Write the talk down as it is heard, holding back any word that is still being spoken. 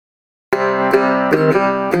What's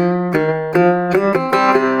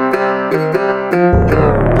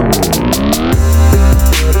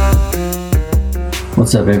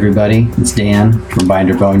up, everybody? It's Dan from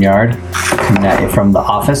Binder Boneyard, coming at you from the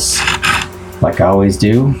office, like I always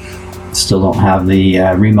do. Still don't have the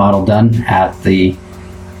remodel done at the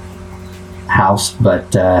house,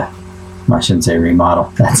 but I shouldn't say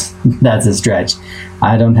remodel. That's a stretch.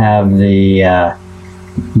 I don't have the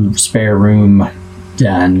spare room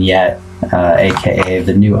done yet, aka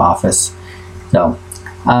the new office. So,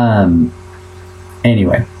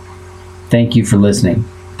 anyway, thank you for listening.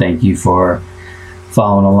 Thank you for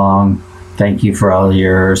following along. Thank you for all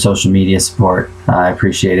your social media support. I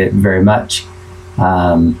appreciate it very much.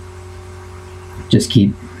 Just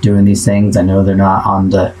keep doing these things. I know they're not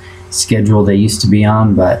on the schedule they used to be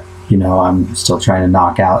on, but I'm still trying to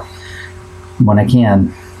knock out when I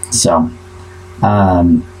can. So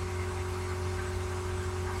I'm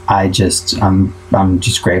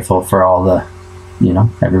just grateful for all the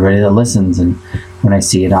everybody that listens, and when I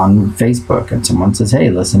see it on Facebook and someone says,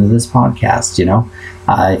 hey, listen to this podcast,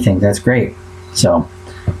 I think that's great. So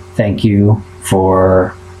thank you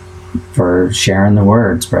for sharing the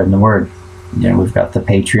word, spreading the word. We've got the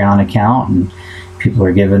Patreon account, and people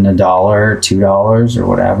are giving $1, $2 or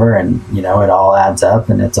whatever, and it all adds up,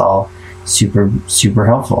 and it's all super, super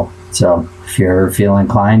helpful. So if you ever feel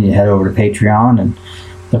inclined, you head over to Patreon and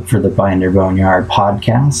look for the Binder Boneyard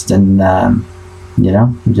podcast, and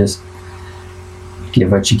just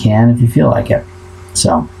give what you can if you feel like it.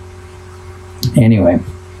 So anyway,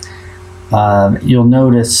 you'll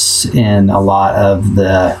notice in a lot of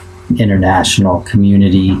the international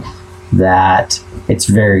community that it's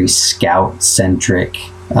very scout centric.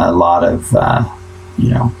 A lot of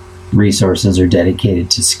resources are dedicated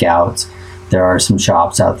to scouts. There are some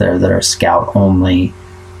shops out there that are scout only.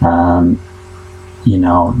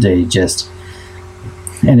 They just,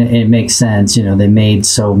 and it makes sense. They made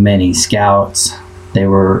so many scouts. They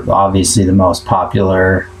were obviously the most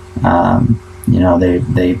popular. They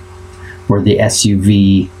were the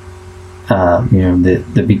SUV,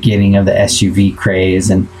 the beginning of the SUV craze,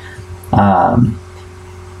 and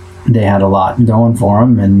they had a lot going for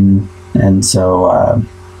them, and so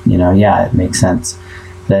it makes sense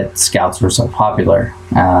that scouts were so popular.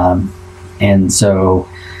 And so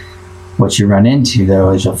what you run into,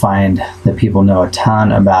 though, is you'll find that people know a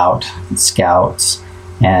ton about scouts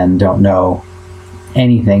and don't know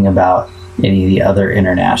anything about any of the other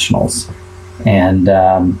internationals. And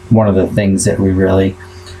one of the things that we really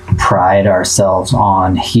pride ourselves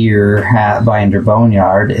on here at Binder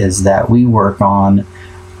Boneyard is that we work on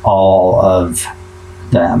all of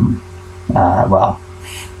them.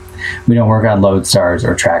 We don't work on Loadstars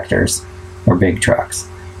or tractors or big trucks,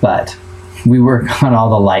 but we work on all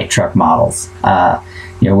the light truck models.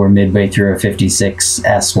 We're midway through a 56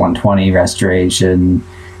 S120 restoration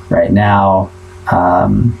right now.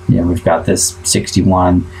 We've got this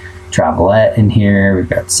 61 Travelette in here. We've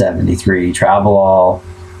got 73 Travelall.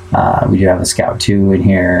 We do have a Scout 2 in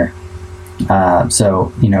here.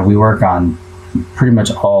 So we work on pretty much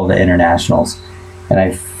all the internationals, and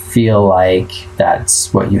I feel like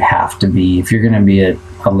that's what you have to be. If you're going to be a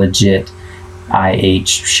legit IH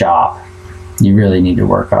shop, you really need to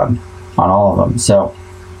work on all of them. So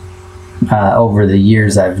over the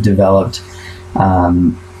years, I've developed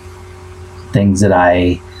things that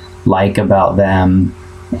I like about them.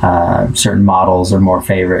 Certain models are more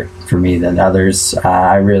favorite for me than others.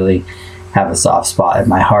 I really have a soft spot in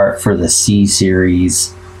my heart for the C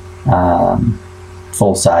series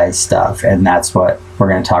full-size stuff, and that's what we're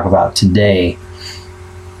going to talk about today.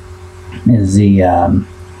 Is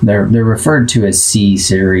they're referred to as C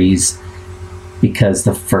series because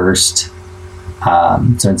the first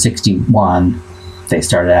so in 61 they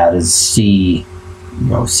started out as C,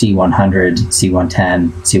 C100,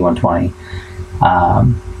 C110,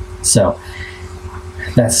 C120. So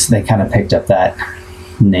they kind of picked up that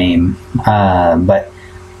name. But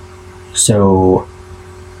so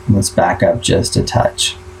let's back up just a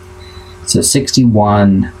touch. So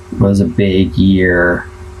 61 was a big year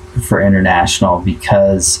for international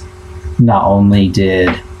because not only did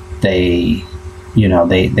they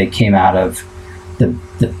came out of the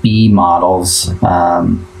B models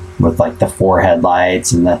with like the 4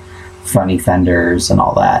 headlights and the funny fenders and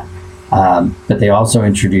all that. But they also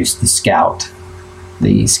introduced the Scout.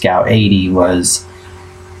 The Scout 80 was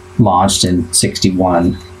launched in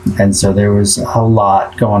 61. And so there was a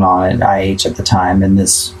lot going on at IH at the time. And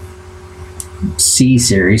this C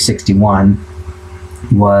series 61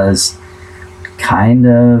 was kind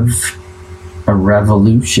of a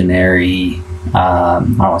revolutionary, I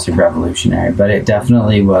don't want to say revolutionary, but it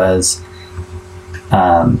definitely was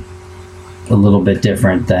a little bit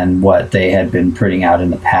different than what they had been putting out in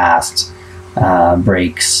the past.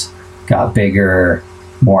 Brakes got bigger,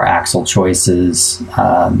 more axle choices.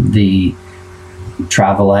 The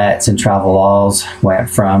Travelettes and Travelalls went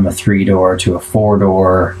from a 3-door to a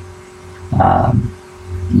 4-door.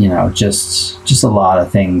 Just a lot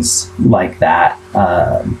of things like that.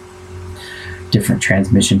 Different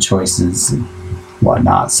transmission choices and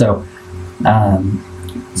whatnot. So,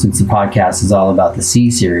 since the podcast is all about the C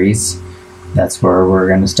series, that's where we're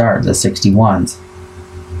going to start, the 61s.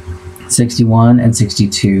 61 and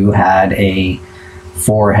 62 had a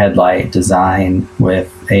 4 headlight design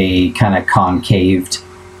with a kind of concaved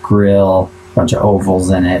grill, bunch of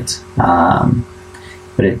ovals in it.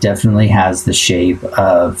 But it definitely has the shape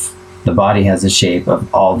of, the body has the shape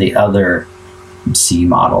of all the other C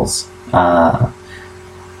models.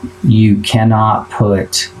 You cannot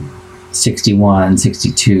put 61,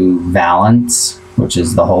 62 valance, which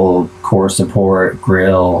is the whole core support,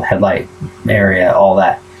 grill, headlight area, all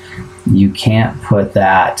that. You can't put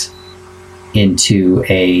that into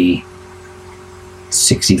a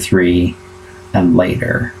 63 and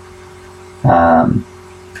later.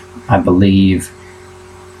 I believe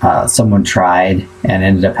someone tried and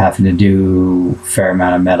ended up having to do a fair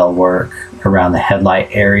amount of metal work around the headlight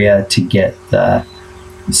area to get the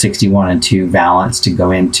 61 and 2 valance to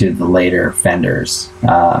go into the later fenders.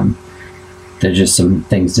 There's just some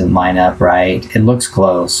things didn't line up right. It looks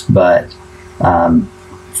close, but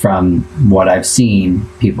from what I've seen,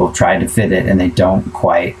 people tried to fit it and they don't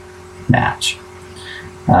quite match.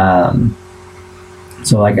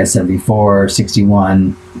 So like I said before,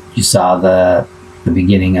 61, you saw the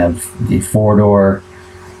beginning of the 4-door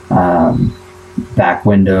back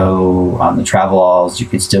window. On the Travelalls, you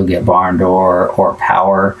could still get barn door or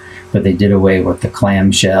power, but they did away with the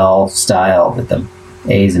clamshell style that the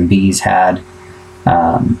A's and B's had.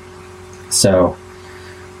 So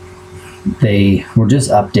they were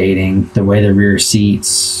just updating the way the rear seat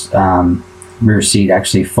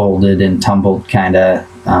actually folded and tumbled kind of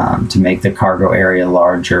to make the cargo area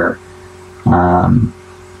larger.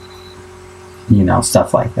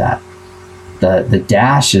 Stuff like that. The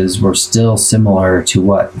dashes were still similar to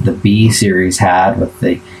what the B series had, with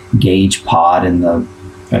the gauge pod and the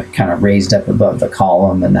kind of raised up above the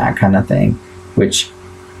column and that kind of thing, which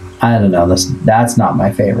I don't know, that's not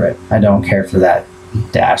my favorite. I don't care for that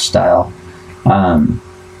dash style.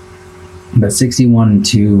 But 61 and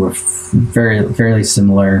 2 were fairly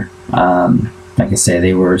similar. Like I say,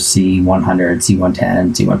 they were C100,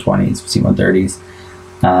 C110, C120s,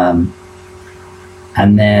 C130s.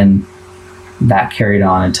 And then that carried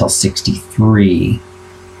on until 63,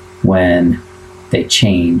 when they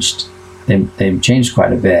changed. They changed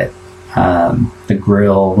quite a bit. The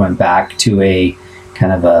grill went back to a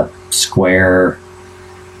kind of a square,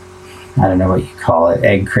 I don't know what you call it,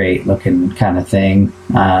 egg crate looking kind of thing.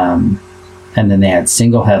 And then they had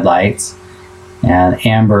single headlights and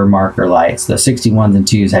amber marker lights. The 61s and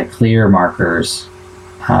 2s had clear markers,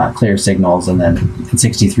 clear signals, and then in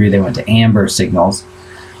 63 they went to amber signals.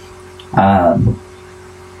 And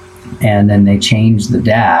then they changed the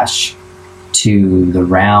dash to the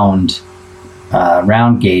round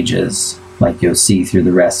gauges, like you'll see through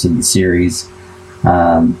the rest of the series.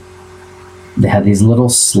 They had these little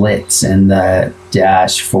slits in the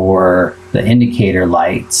dash for the indicator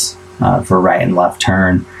lights for right and left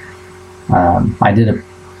turn. I did a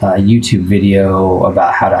YouTube video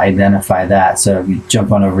about how to identify that, so if you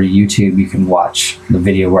jump on over to YouTube, you can watch the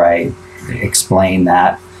video where I explain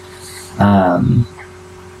that.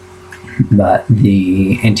 But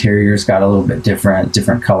the interiors got a little bit different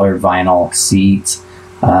colored vinyl seats.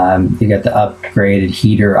 You got the upgraded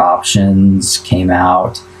heater options came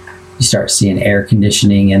out. You start seeing air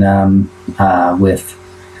conditioning in them.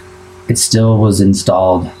 It still was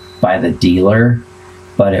installed by the dealer,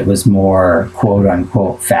 but it was more quote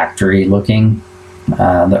unquote factory looking.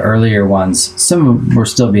 The earlier ones, some of them were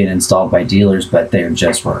still being installed by dealers, but they were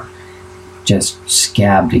just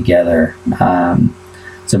scabbed together.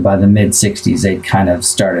 So by the mid 60s, they kind of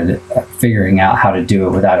started figuring out how to do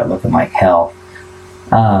it without it looking like hell.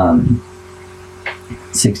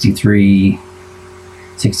 63,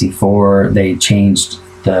 64, they changed,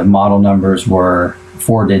 the model numbers were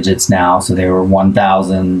 4 digits now, so they were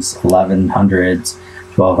 1000s, 1100s,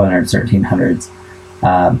 1200s,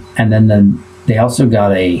 1300s. And then they also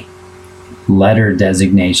got a letter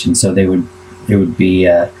designation, so it would be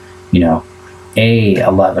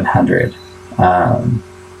A1100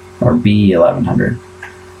 or B1100.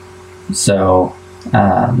 So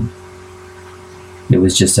it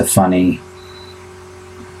was just a funny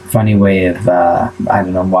funny way of, I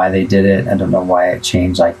don't know why they did it. I don't know why it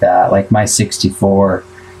changed like that. Like my 64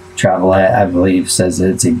 Travelette, I believe, says that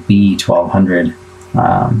it's a B1200,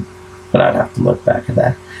 but I'd have to look back at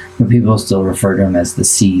that. But people still refer to them as the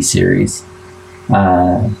C series.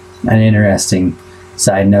 An interesting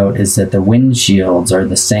side note is that the windshields are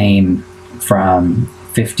the same from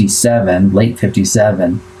 57, late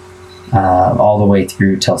 57, all the way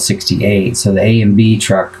through till 68. So the A and B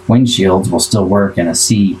truck windshields will still work in a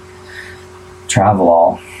C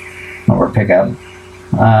Travelall or pickup.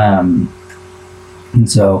 And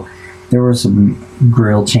so there were some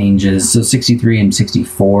grill changes. So 63 and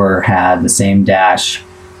 64 had the same dash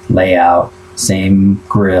layout, same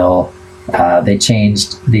grill. They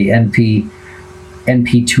changed the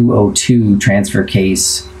NP202 transfer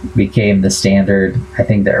case became the standard. I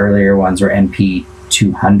think the earlier ones were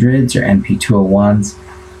NP200s or NP201s.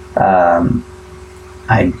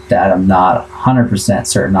 That I'm not 100%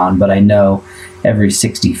 certain on, but I know every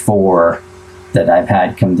 64 that I've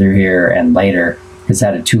had come through here and later has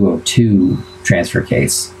had a 202 transfer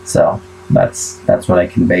case. So that's what I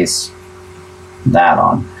can base that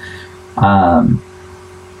on.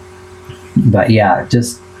 But yeah,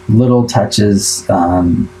 just little touches.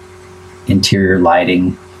 Interior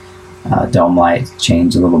lighting, dome light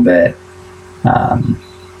changed a little bit. And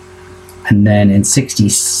then in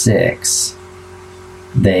 66,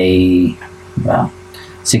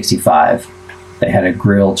 65, they had a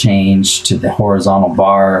grill change to the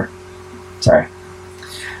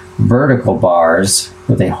vertical bars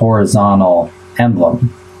with a horizontal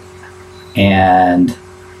emblem, and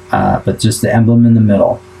but just the emblem in the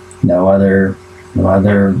middle, no other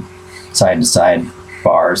side to side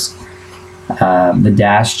bars. The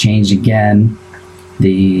dash changed again.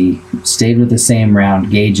 They stayed with the same round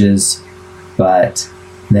gauges, but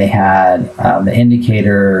they had the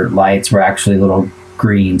indicator lights were actually little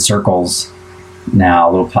green circles now,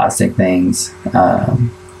 little plastic things. And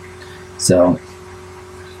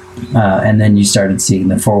then you started seeing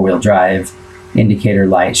the four-wheel drive indicator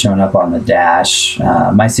light showing up on the dash.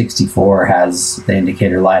 My 64 has the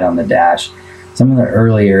indicator light on the dash. Some of the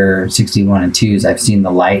earlier 61 and 2s, I've seen the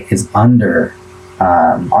light is under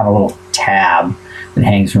on a little tab that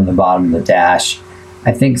hangs from the bottom of the dash.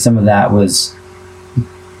 I think some of that was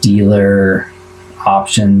dealer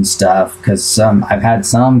option stuff, because I've had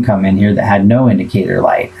some come in here that had no indicator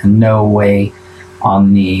light and no way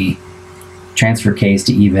on the transfer case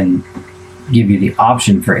to even give you the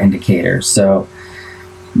option for indicators. So,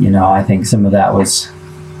 I think some of that was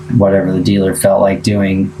whatever the dealer felt like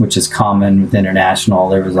doing, which is common with International.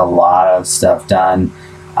 There was a lot of stuff done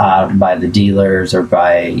by the dealers or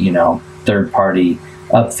by, third-party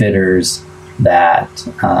upfitters that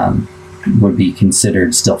would be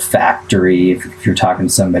considered still factory if you're talking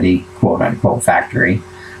to somebody, quote-unquote, factory.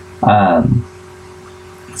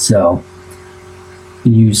 So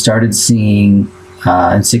you started seeing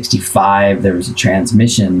in 65, there was a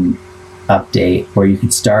transmission update where you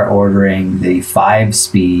could start ordering the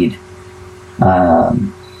 5-speed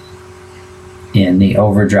in the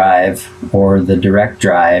overdrive or the direct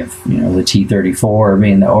drive, the T34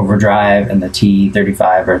 being the overdrive and the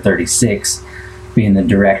T35 or 36 being the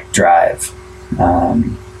direct drive.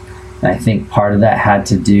 And I think part of that had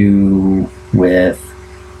to do with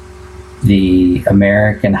the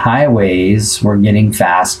American highways were getting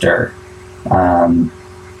faster.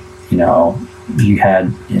 You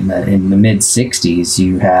had in the mid 60s,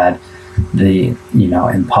 you had the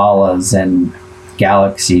Impalas and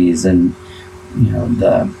Galaxies and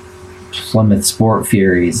the Plymouth Sport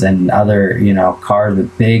Furies and other cars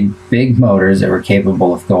with big motors that were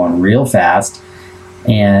capable of going real fast,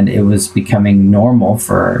 and it was becoming normal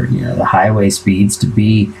for the highway speeds to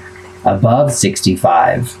be above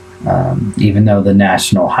 65. Even though the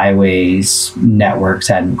national highways networks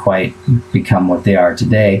hadn't quite become what they are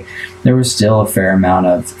today, there was still a fair amount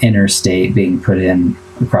of interstate being put in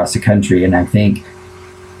across the country, and I think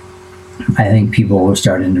people were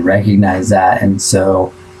starting to recognize that. And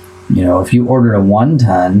so, if you order a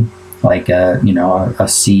 1-ton, like a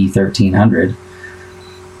C1300,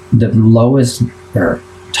 the lowest or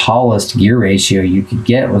tallest gear ratio you could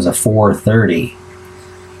get was a 430.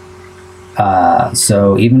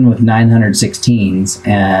 So even with 916s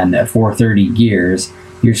and 430 gears,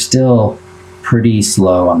 you're still pretty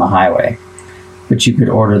slow on the highway. But you could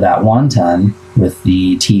order that 1-ton with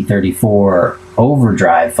the T34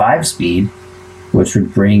 overdrive 5-speed, which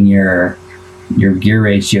would bring your gear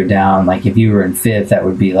ratio down. Like if you were in fifth, that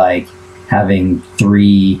would be like having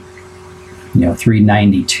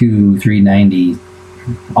 392, 390,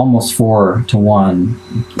 almost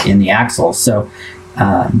 4-to-1 in the axles. So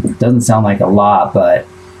it doesn't sound like a lot, but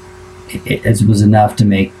it was enough to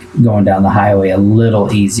make going down the highway a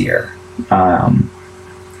little easier.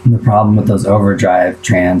 The problem with those overdrive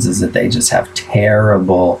trans is that they just have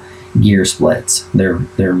terrible gear splits. They're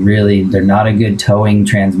not a good towing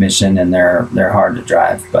transmission, and they're hard to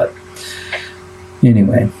drive. But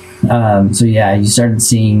anyway, so yeah, you started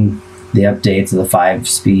seeing the updates of the 5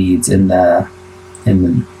 speeds in the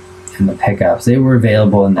pickups. They were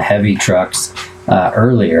available in the heavy trucks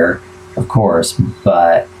earlier, of course,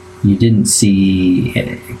 but you didn't see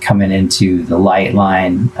it coming into the light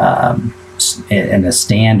line in a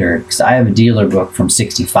standard, because I have a dealer book from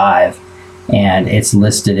 65 and it's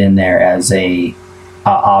listed in there as a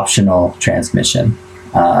optional transmission.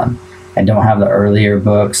 I don't have the earlier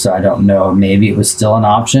book, so I don't know, maybe it was still an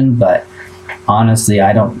option, but honestly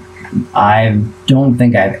I don't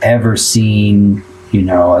think I've ever seen, you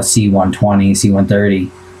know, a C120, C130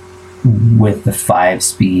 with the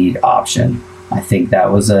 5-speed option. I think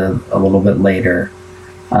that was a little bit later.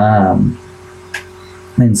 And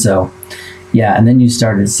so, yeah, and then you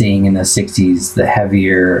started seeing in the 60s the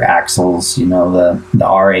heavier axles, you know, the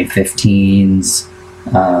RA15s,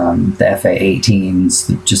 the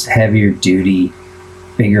FA18s, just heavier duty,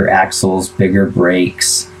 bigger axles, bigger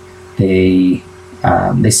brakes. They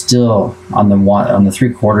still, on the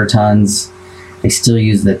 3/4 tons, they still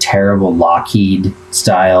use the terrible Lockheed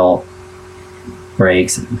style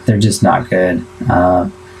brakes. They're just not good.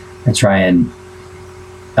 I try and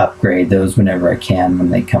upgrade those whenever I can when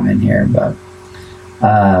they come in here, but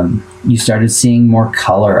you started seeing more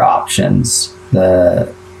color options.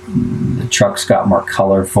 The trucks got more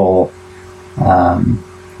colorful,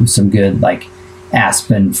 some good like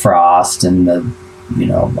Aspen Frost and the, you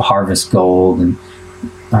know, Harvest Gold, and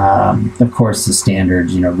of course the standard,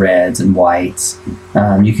 you know, reds and whites.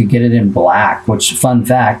 You could get it in black, which, fun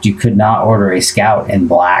fact, you could not order a Scout in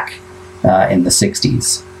black in the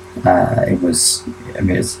 60s.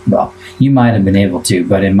 Well, you might have been able to,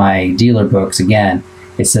 but in my dealer books, again,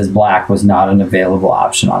 it says black was not an available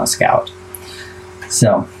option on a Scout.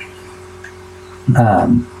 So,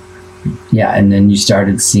 yeah, and then you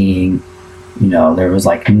started seeing, you know, there was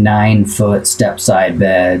like 9-foot step side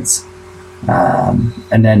beds,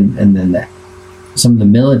 and then some of the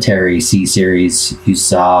military C series, you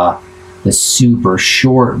saw the super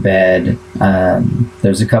short bed.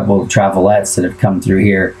 There's a couple of Travelettes that have come through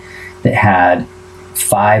here that had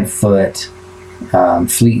 5-foot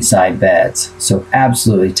fleet side beds, so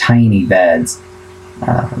absolutely tiny beds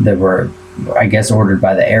that were, I guess, ordered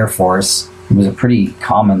by the Air Force. It was a pretty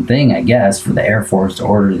common thing, I guess, for the Air Force to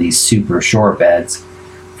order these super short beds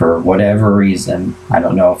for whatever reason. I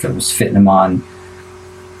don't know if it was fitting them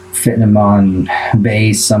on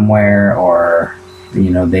base somewhere, or, you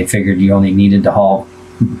know, they figured you only needed to haul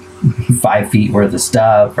 5 feet worth of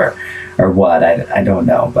stuff, or what. I don't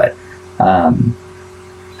know, but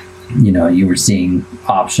you know, you were seeing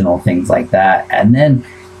optional things like that. And then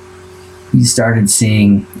you started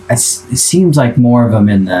seeing, it seems like more of them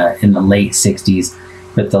in the late 60s,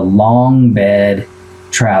 but the long bed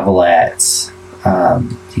Travelettes,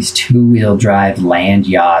 these 2-wheel drive land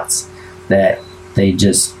yachts that they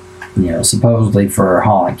just, you know, supposedly for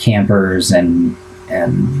hauling campers and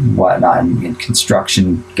whatnot, and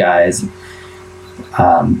construction guys,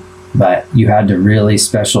 but you had to really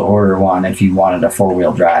special order one if you wanted a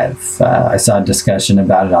 4-wheel drive. I saw a discussion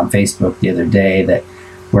about it on Facebook the other day that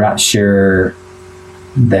we're not sure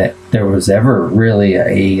that there was ever really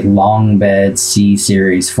a long bed C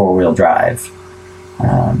series 4-wheel drive.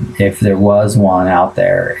 If there was one out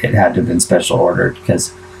there, it had to have been special ordered,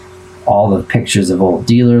 because all the pictures of old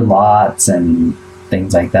dealer lots and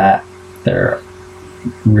things like that, they're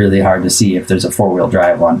really hard to see if there's a 4-wheel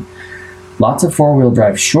drive one. Lots of 4-wheel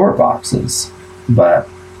drive short boxes, but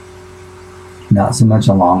not so much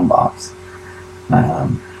a long box.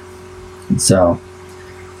 So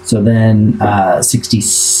then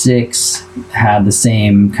 66 had the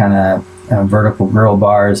same kind of vertical grill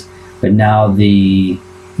bars, but now the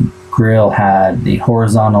grill had the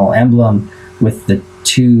horizontal emblem with the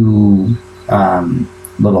 2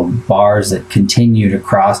 little bars that continued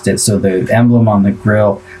across it, so the emblem on the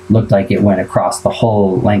grill looked like it went across the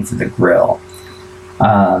whole length of the grill.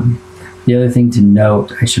 The other thing to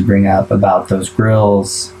note I should bring up about those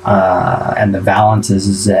grills and the valances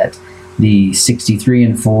is that the 63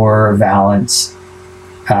 and 4 valance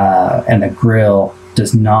and the grill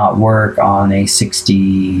does not work on a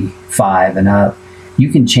 65 and up. You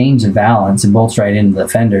can change the valance and bolts right into the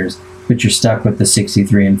fenders, but you're stuck with the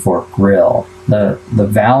 63 and 4 grill. The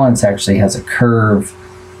valance actually has a curved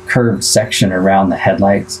section around the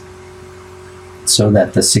headlights, so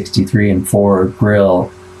that the 63 and 4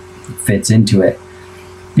 grill fits into it.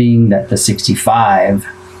 being that the 65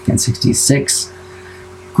 and 66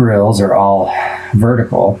 grills are all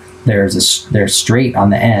vertical, they're straight on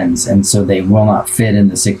the ends, and so they will not fit in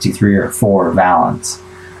the 63 or 4 valance.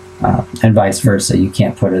 And vice versa. You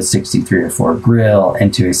can't put a 63 or 4 grill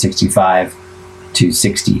into a 65 to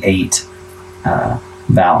 68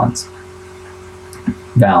 valance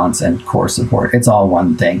and core support. It's all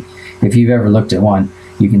one thing. If you've ever looked at one,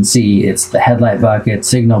 you can see it's the headlight bucket,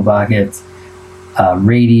 signal bucket,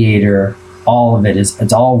 radiator, all of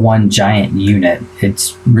it's all one giant unit.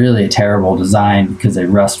 It's really a terrible design because they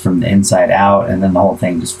rust from the inside out, and then the whole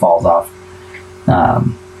thing just falls off.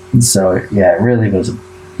 So yeah, it really was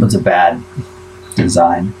a bad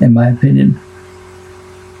design, in my opinion.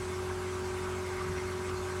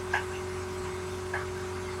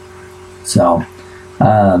 So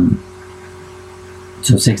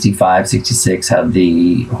 65, 66 had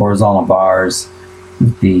the horizontal bars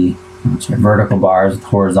with the vertical bars with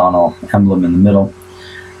horizontal emblem in the middle.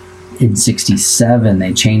 In 67,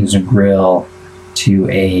 they changed the grill to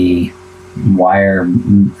a wire,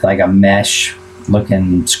 like a mesh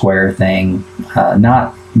looking square thing.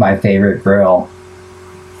 Not my favorite grill,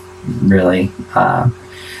 really, but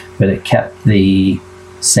it kept the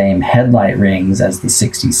same headlight rings as the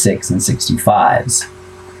 66 and 65s.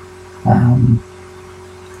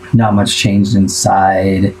 Not much changed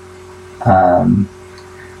inside.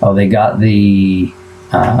 They got the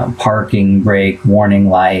parking brake warning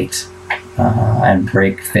light and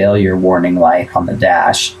brake failure warning light on the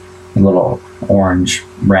dash, a little orange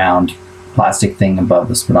round plastic thing above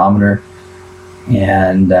the speedometer.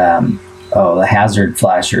 And the hazard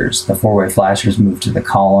flashers, the 4-way flashers moved to the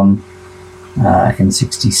column in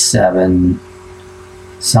 67.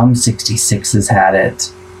 Some 66s had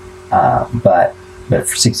it, but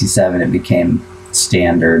for 67 it became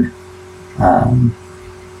standard. And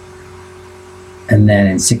then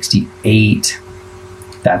in 68,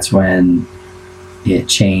 that's when it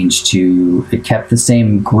changed to, it kept the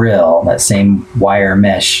same grill, that same wire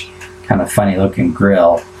mesh, kind of funny looking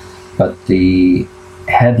grill, but the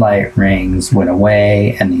headlight rings went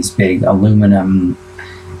away and these big aluminum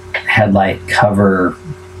headlight cover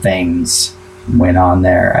things went on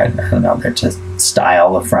there. I don't know, they're to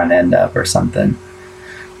style the front end up or something.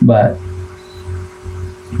 But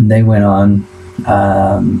they went on.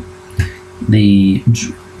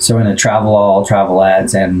 So in the travel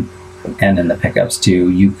ads and in the pickups too,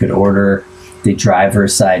 you could order the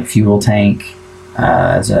driver's side fuel tank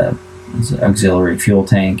as an auxiliary fuel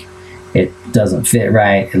tank. It doesn't fit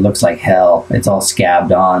right. It looks like hell. It's all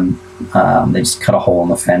scabbed on. They just cut a hole in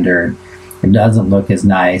the fender. It doesn't look as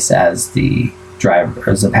nice as the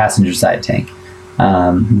passenger side tank.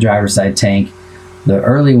 Driver's side tank, the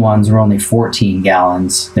early ones were only 14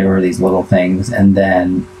 gallons. They were these little things, and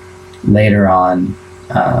then later on,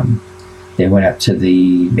 they went up to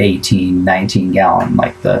the 18, 19 gallon,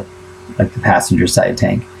 like the passenger side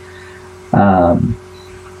tank. But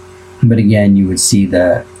again, you would see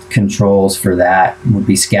the controls for that would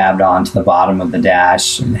be scabbed onto the bottom of the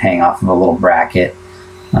dash and hang off of a little bracket.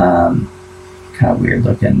 Kind of weird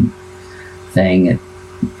looking thing. It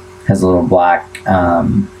has a little black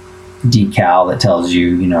decal that tells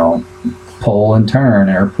you, pull and turn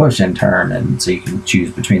or push and turn, and so you can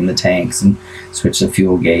choose between the tanks and switch the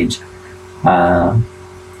fuel gauge.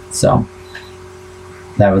 So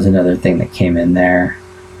that was another thing that came in there.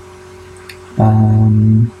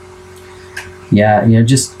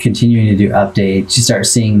 Just continuing to do updates. You start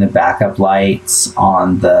seeing the backup lights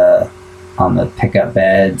on the pickup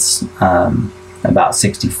beds, about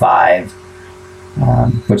 65,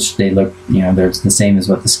 which they look, they're the same as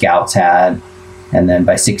what the Scouts had. And then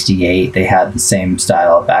by 68, they had the same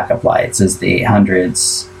style of backup lights as the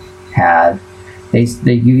 800s had.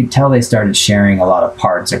 You could tell they started sharing a lot of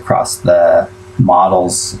parts across the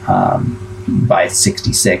models by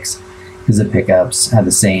 66, because the pickups had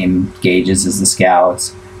the same gauges as the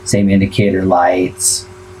Scouts, same indicator lights,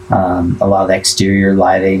 a lot of the exterior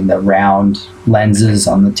lighting, the round lenses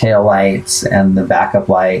on the tail lights and the backup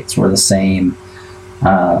lights were the same.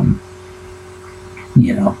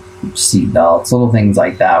 Seat belts, little things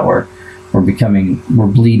like that were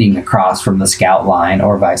bleeding across from the Scout line,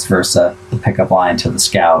 or vice versa, the pickup line to the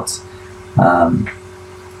Scouts.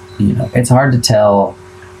 It's hard to tell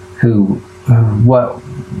what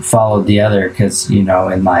followed the other, because in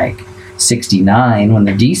like 69, when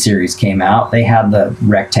the D series came out, they had the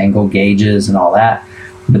rectangle gauges and all that,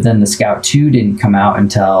 but then the Scout 2 didn't come out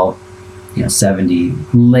until 70,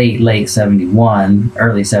 late 71,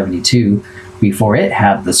 early 72, before it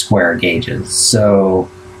had the square gauges. So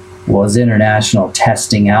was International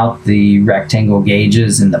testing out the rectangle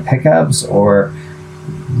gauges in the pickups, or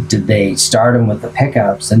did they start them with the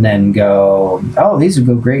pickups and then go, oh, these would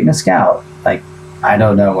go great in a Scout? Like, I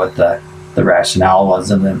don't know what the rationale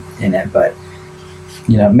was in it, but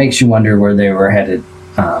it makes you wonder where they were headed.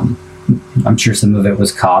 I'm sure some of it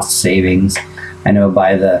was cost savings. I know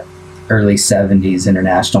by the early 70s,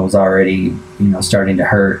 International was already, starting to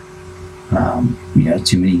hurt.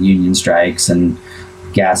 Too many union strikes and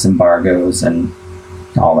gas embargoes and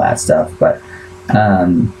all that stuff. But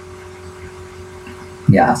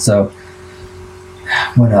so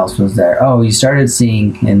what else was there? Oh, you started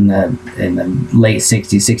seeing in the late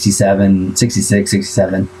 60s, 67, 66,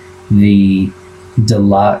 67, the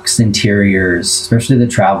deluxe interiors, especially the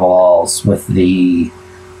Travelalls with the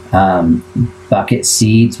bucket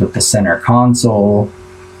seats with the center console.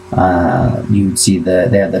 You'd see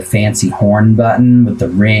they had the fancy horn button with the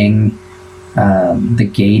ring. The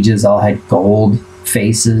gauges all had gold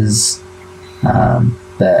faces.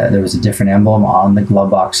 There was a different emblem on the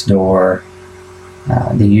glove box door.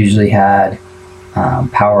 They usually had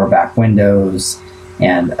power back windows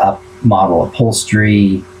and up model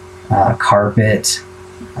upholstery, carpet,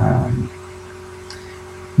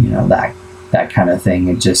 that kind of thing.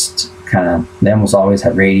 It just they almost always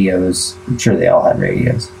had radios. I'm sure they all had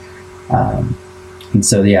radios. And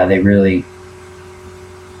so, yeah, they went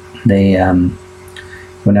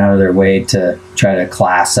out of their way to try to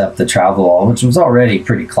class up the Travelall, which was already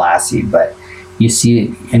pretty classy, but you see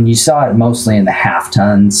it, and you saw it mostly in the half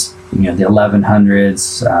tons, the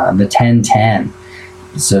 1100s, the 1010.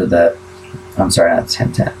 So I'm sorry, not the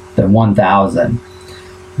 1010, the 1000.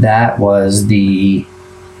 That was the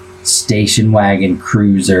station wagon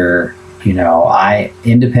cruiser,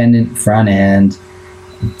 independent front end,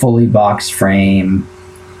 fully boxed frame,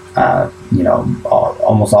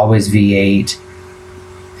 almost always V8,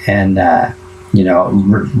 and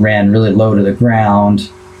ran really low to the ground.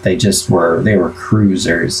 They were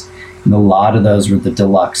cruisers, and a lot of those were the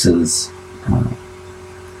deluxes,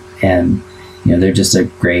 and they're just a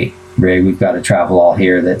great rig. We've got a Travelall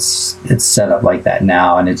here it's set up like that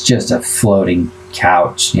now, and it's just a floating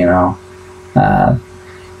couch,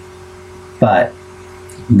 but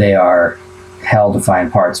they are hell to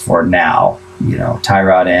find parts for now. Tie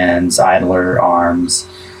rod ends, idler arms,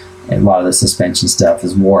 and a lot of the suspension stuff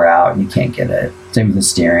is wore out and you can't get it. Same with the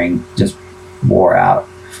steering, just wore out.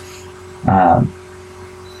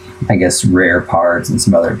 I guess rare parts, and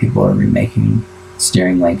some other people are remaking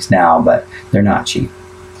steering links now, but they're not cheap.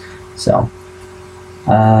 So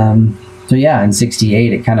yeah, in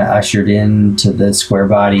 68 it kind of ushered into the square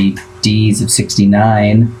body D's of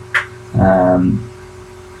 69.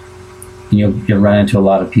 You'll run into a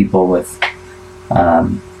lot of people with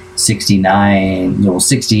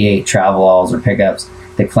 68 Travelalls or pickups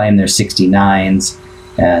that claim they're 69s,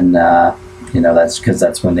 and that's because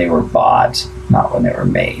that's when they were bought, not when they were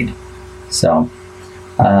made. So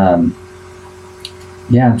I'm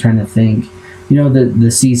trying to think. The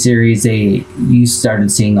C series, you started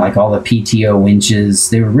seeing like all the PTO winches.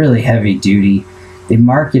 They were really heavy duty. They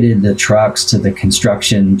marketed the trucks to the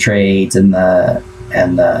construction trades and the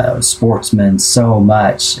sportsmen so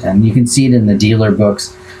much, and you can see it in the dealer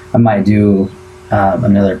books. I might do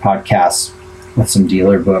another podcast with some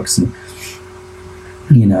dealer books, and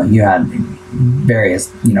you had various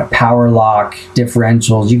power lock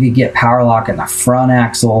differentials. You could get power lock in the front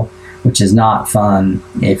axle, which is not fun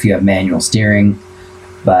if you have manual steering,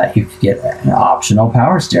 but you could get an optional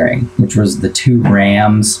power steering, which was the two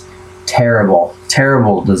rams. Terrible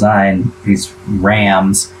design, these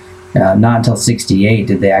rams. Not until 68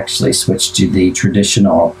 did they actually switch to the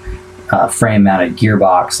traditional frame-mounted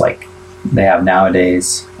gearbox like they have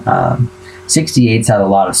nowadays. 68's had a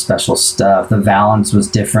lot of special stuff. The valance was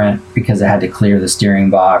different because it had to clear the steering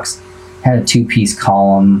box. It had a two-piece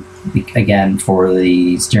column, again, for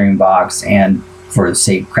the steering box, and for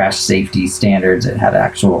the crash safety standards, it had an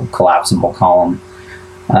actual collapsible column.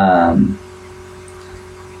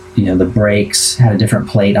 The brakes had a different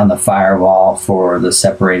plate on the firewall for the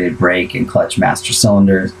separated brake and clutch master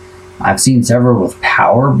cylinders. I've seen several with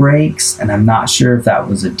power brakes, and I'm not sure if that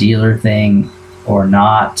was a dealer thing or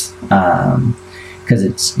not, because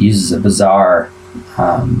it uses a bizarre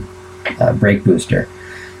brake booster.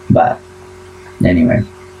 But anyway,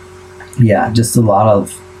 yeah, just a lot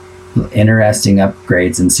of interesting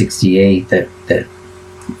upgrades in 68 that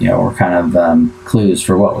were kind of clues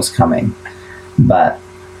for what was coming. But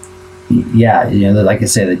yeah, like I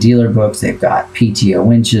say, the dealer books, they've got PTO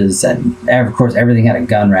winches, and of course everything had a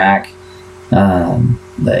gun rack,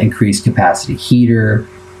 the increased capacity heater,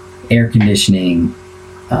 air conditioning,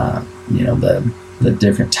 the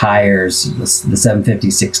different tires. The 750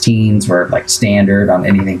 16s were like standard on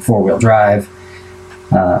anything four-wheel drive.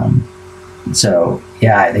 So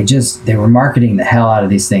yeah, they were marketing the hell out of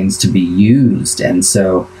these things to be used, and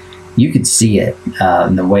so you could see it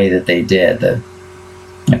in the way that they did.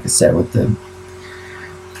 Like I said, with the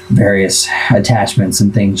various attachments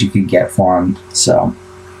and things you could get for them. So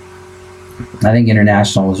I think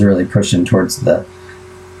International was really pushing towards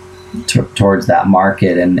towards that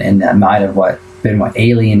market, and that might have been what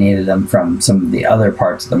alienated them from some of the other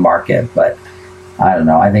parts of the market. But I don't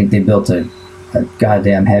know. I think they built a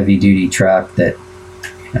goddamn heavy duty truck that,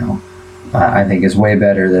 I think is way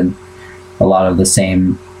better than a lot of the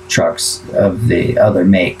same trucks of the other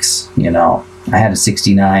makes. I had a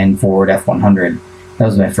 69 Ford F100. That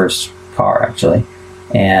was my first car, actually.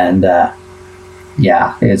 And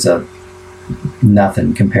yeah, it's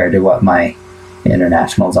nothing compared to what my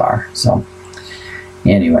Internationals are. So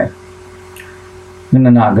anyway, I'm going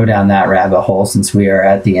to not go down that rabbit hole since we are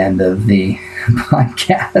at the end of the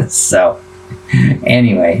podcast. So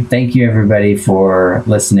anyway, thank you everybody for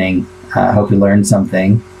listening. I hope you learned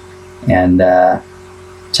something, and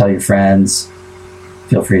tell your friends.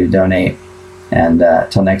 Feel free to donate. And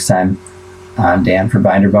till next time, I'm Dan for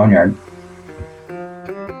Binder Boneyard.